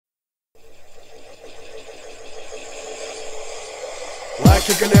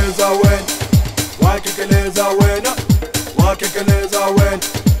wakikeleza wena, wakikeleza wena, wakikeleza wena,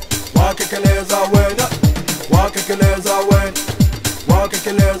 wakikeleza wena, wakikeleza wena,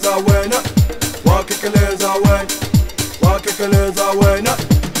 wakikeleza wena, wakikeleza wena, wakikeleza wena,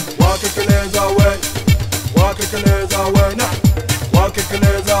 wakikeleza wena, wakikeleza wena,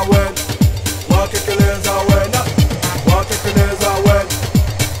 wakikeleza wena, wakikeleza wena, wakikeleza wena,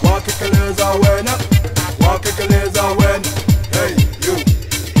 wakikeleza wena, wakikeleza wena. Hey you,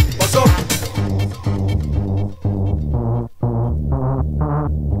 what's up?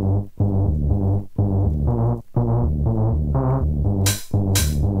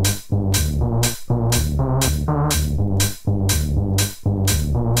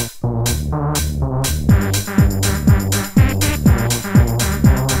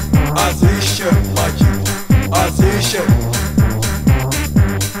 Azishe, Azishe.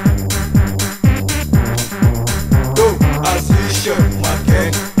 Go, Azishe, my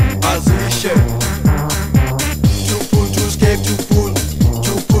gang, Azishe. To pull, to escape, to pull,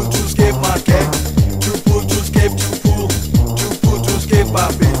 to escape my gang. To pull, to escape, to pull, to escape my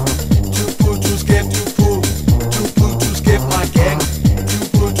bitch. To pull, to escape, to pull, to escape my gang. To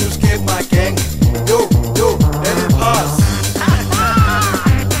pull, to escape my gang. Yo, let it pass.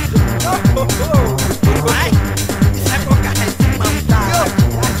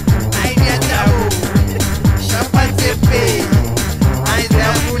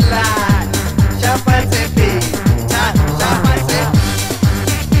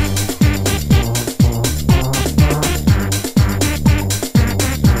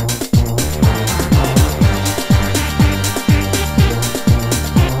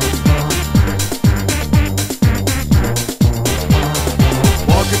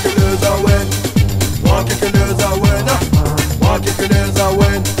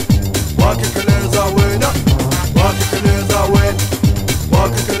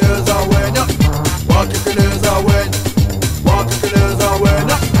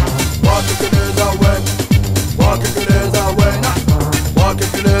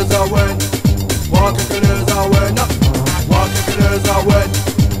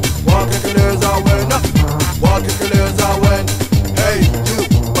 Hey you,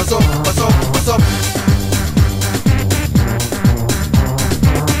 what's up, what's up, what's up?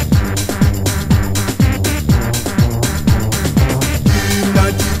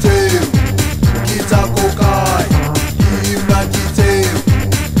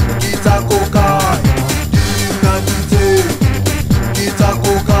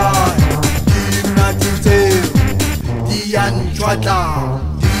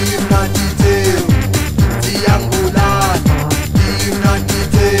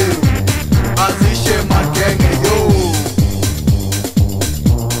 Azishe my gang, yo.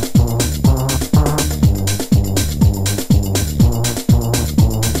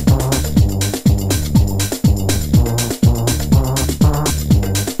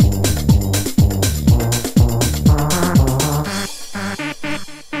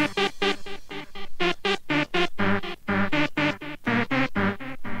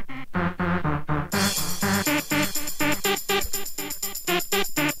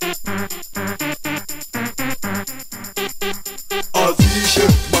 Azishe,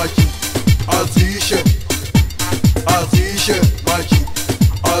 Maki, Azishe, Azishe, Maki,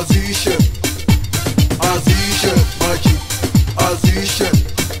 Azishe, Azishe, Maki, Azishe,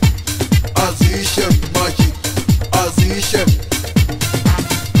 Azishe, Maki, Azishe.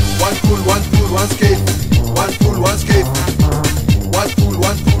 One pull, one skate, one pull, one skate, one pull,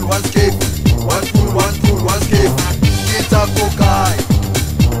 one skate, one pull, one skate. Kita kokai,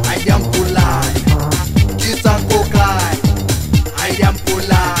 I am polai. Kita kokai, I am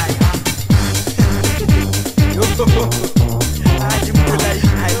polai. Yo, I am polai.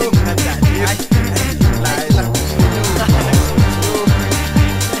 I am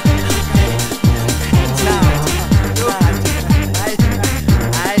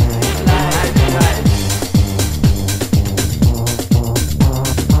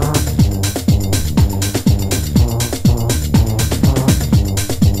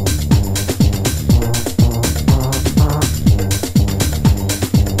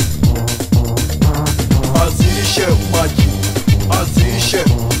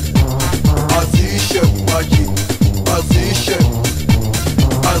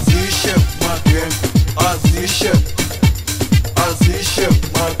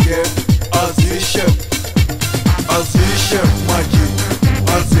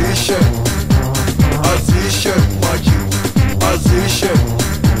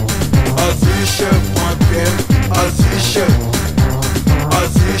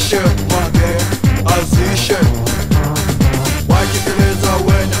Azishe, my man, Azishe. Why keep it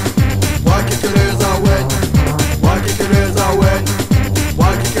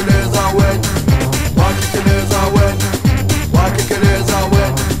my word.